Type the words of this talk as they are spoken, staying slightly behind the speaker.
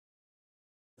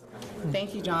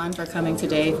Thank you, John, for coming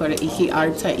today for the Iki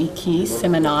Arta Iki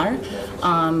seminar.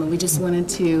 We just wanted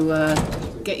to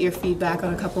get your feedback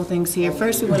on a couple of things here.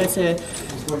 First, we wanted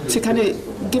to kind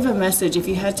of give a message. If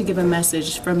you had to give a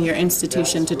message from your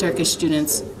institution to Turkish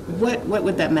students, what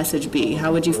would that message be?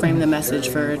 How would you frame the message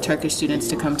for Turkish students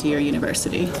to come to your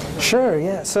university? Sure,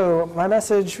 yeah. So my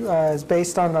message is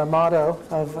based on our motto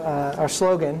of our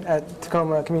slogan at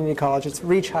Tacoma Community College. It's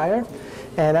reach higher.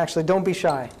 And actually, don't be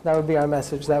shy. That would be our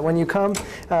message, that when you come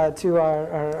to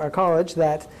our college,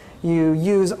 that you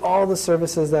use all the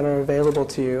services that are available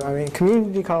to you. I mean,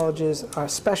 community colleges are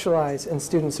specialized in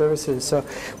student services. So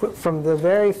from the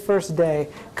very first day,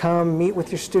 come meet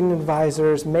with your student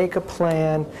advisors, make a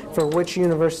plan for which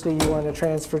university you want to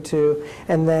transfer to,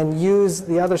 and then use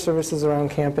the other services around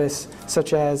campus,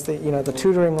 such as the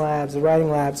tutoring labs, the writing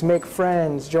labs, make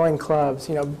friends, join clubs,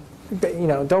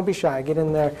 don't be shy. Get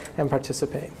in there and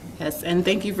participate. Yes, and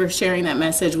thank you for sharing that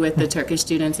message with the Turkish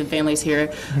students and families here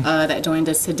that joined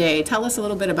us today. Tell us a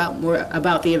little bit more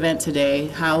about the event today.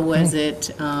 How was it?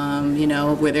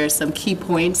 Were there some key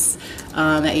points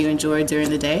that you enjoyed during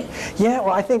the day? Yeah,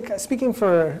 well, I think speaking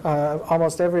for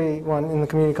almost everyone in the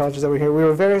community colleges that were here, we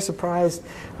were very surprised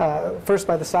first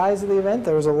by the size of the event.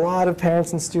 There was a lot of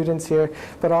parents and students here,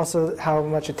 but also how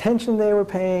much attention they were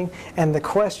paying and the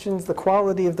questions, the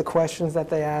quality of the questions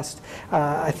that they asked.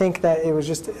 I think that it was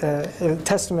just a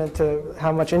testament to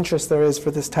how much interest there is for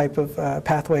this type of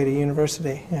pathway to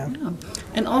university. Yeah.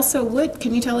 And also,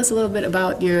 can you tell us a little bit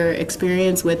about your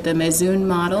experience with the Mezun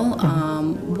model?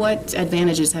 What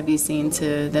advantages have you seen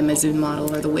to the Mezun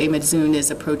model, or the way Mezun is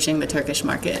approaching the Turkish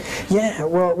market? Yeah,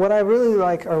 well, what I really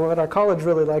like, or what our college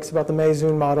really likes about the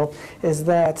Mezun model, is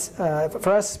that for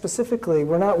us specifically,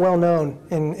 we're not well known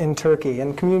in Turkey,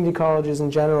 and community colleges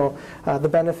in general, the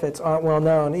benefits aren't well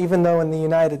known, even though in the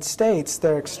United States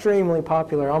they're extremely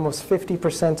popular. Almost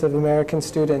 50% of American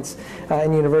students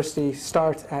in university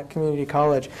start at community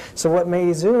college. So what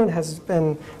Mezun has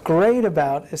been great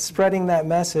about is spreading that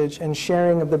message and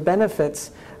sharing of the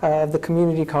benefits of the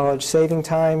community college, saving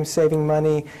time, saving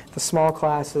money, the small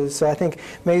classes. So I think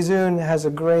Mezun has a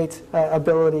great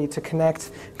ability to connect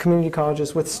community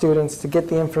colleges with students, to get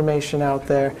the information out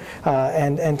there,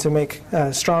 and to make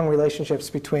strong relationships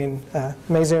between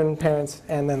Mezun parents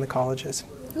and then the colleges.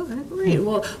 Okay, great.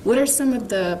 Well, what are some of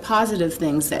the positive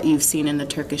things that you've seen in the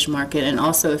Turkish market? And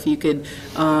also, if you could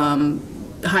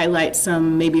highlight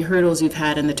some maybe hurdles you've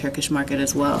had in the Turkish market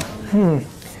as well.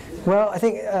 Well, I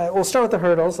think we'll start with the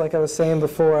hurdles, like I was saying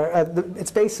before.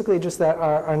 It's basically just that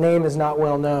our name is not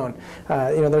well known.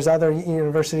 There's other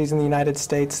universities in the United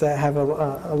States that have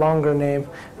a longer name,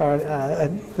 or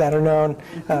that are known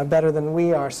better than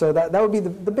we are. So that would be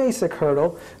the basic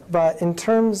hurdle. But in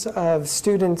terms of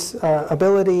students'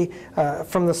 ability,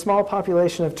 from the small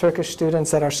population of Turkish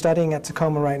students that are studying at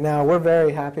Tacoma right now, we're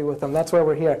very happy with them. That's why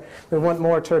we're here. We want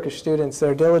more Turkish students.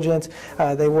 They're diligent,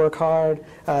 they work hard,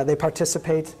 they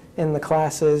participate in the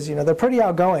classes. They're pretty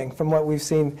outgoing from what we've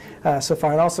seen so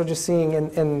far, and also just seeing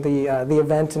in the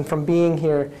event and from being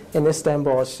here in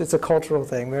Istanbul, it's a cultural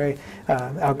thing, very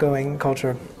outgoing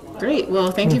culture. Great. Well,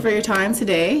 thank you for your time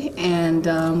today,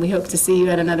 and we hope to see you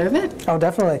at another event. Oh,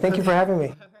 definitely. Thank you for having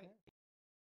me.